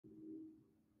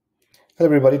Hello,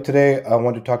 everybody. Today, I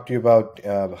want to talk to you about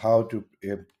how to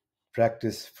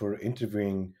practice for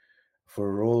interviewing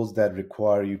for roles that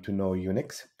require you to know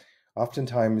Unix.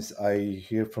 Oftentimes, I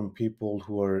hear from people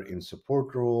who are in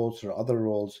support roles or other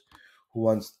roles who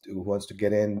wants to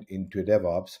get into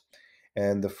DevOps,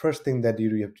 and the first thing that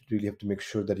you really have to make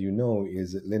sure that you know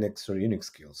is Linux or Unix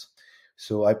skills.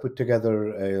 So I put together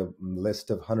a list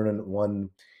of 101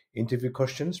 interview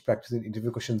questions, practicing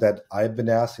interview questions that I've been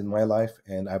asked in my life,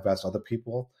 and I've asked other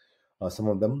people, some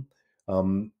of them,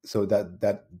 so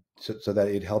that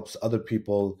it helps other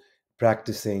people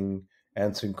practicing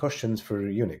answering questions for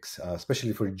Unix,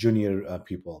 especially for junior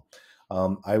people.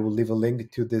 I will leave a link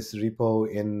to this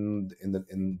repo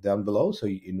in down below, so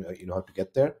you know how to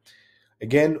get there.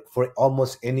 Again, for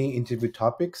almost any interview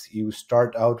topics, you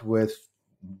start out with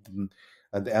mm,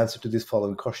 the answer to this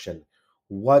following question: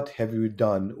 what have you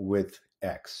done with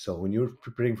X? So when you're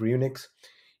preparing for Unix,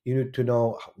 you need to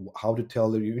know how to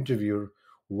tell your interviewer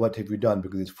what have you done,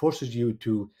 because it forces you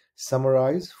to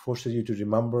summarize, forces you to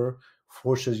remember,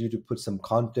 forces you to put some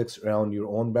context around your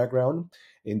own background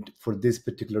for this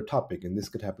particular topic, and this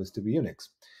could happens to be Unix.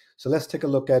 So let's take a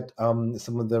look at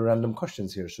some of the random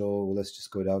questions here. So let's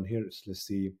just go down here. So let's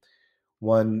see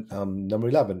one, number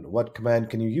 11. What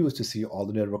command can you use to see all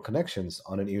the network connections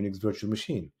on an Unix virtual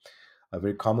machine? A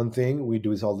very common thing. We do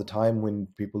this all the time when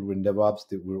people were in DevOps.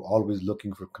 That we're always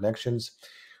looking for connections.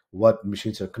 What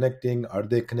machines are connecting? Are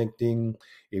they connecting?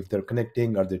 If they're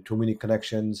connecting, are there too many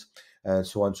connections? And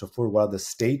so on and so forth. What are the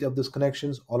state of those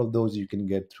connections? All of those you can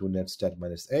get through netstat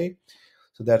 -a.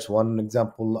 So that's one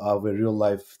example of a real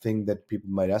life thing that people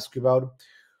might ask you about.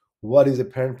 What is a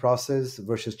parent process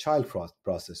versus child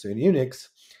process? So in Unix,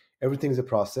 everything is a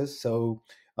process. So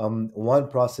one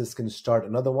process can start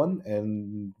another one,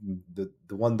 and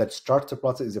the one that starts the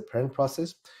process is a parent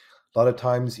process. A lot of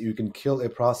times you can kill a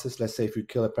process. Let's say if you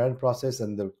kill a parent process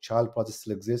and the child process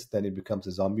still exists, then it becomes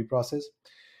a zombie process,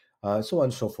 so on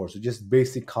and so forth. So just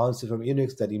basic concept of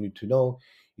Unix that you need to know.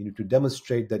 You need to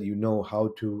demonstrate that you know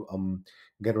how to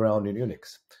get around in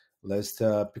Unix. Let's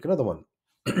pick another one.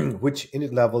 Which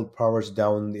init level powers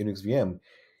down the Unix VM?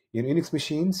 In Unix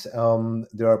machines,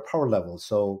 there are power levels.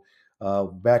 So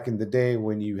back in the day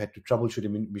when you had to troubleshoot a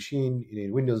machine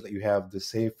in Windows, that you have the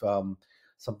safe,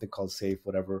 something called safe,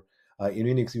 whatever. In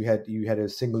Unix, you had a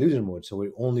single user mode, so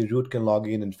only root can log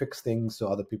in and fix things, so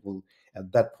other people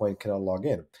at that point cannot log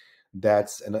in.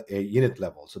 That's a unit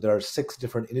level. So there are 6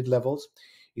 different init levels.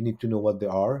 You need to know what they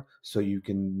are so you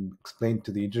can explain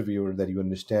to the interviewer that you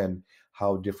understand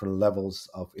how different levels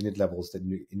of init levels that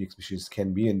Unix machines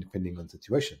can be, and depending on the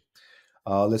situation.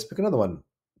 Let's pick another one.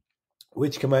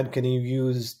 Which command can you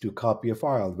use to copy a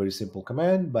file? Very simple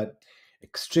command, but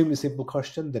extremely simple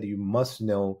question that you must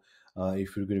know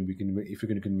if you're going to if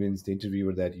you're going to convince the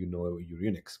interviewer that you know your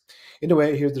Unix.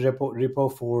 Anyway, here's the repo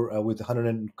for with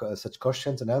 100 such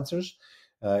questions and answers.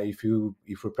 If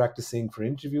you're practicing for an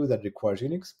interview that requires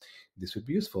Unix, this would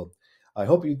be useful. I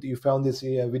hope you found this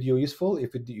video useful.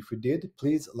 If you did,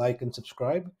 please like and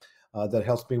subscribe. That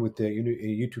helps me with the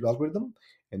YouTube algorithm,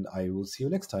 and I will see you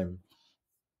next time.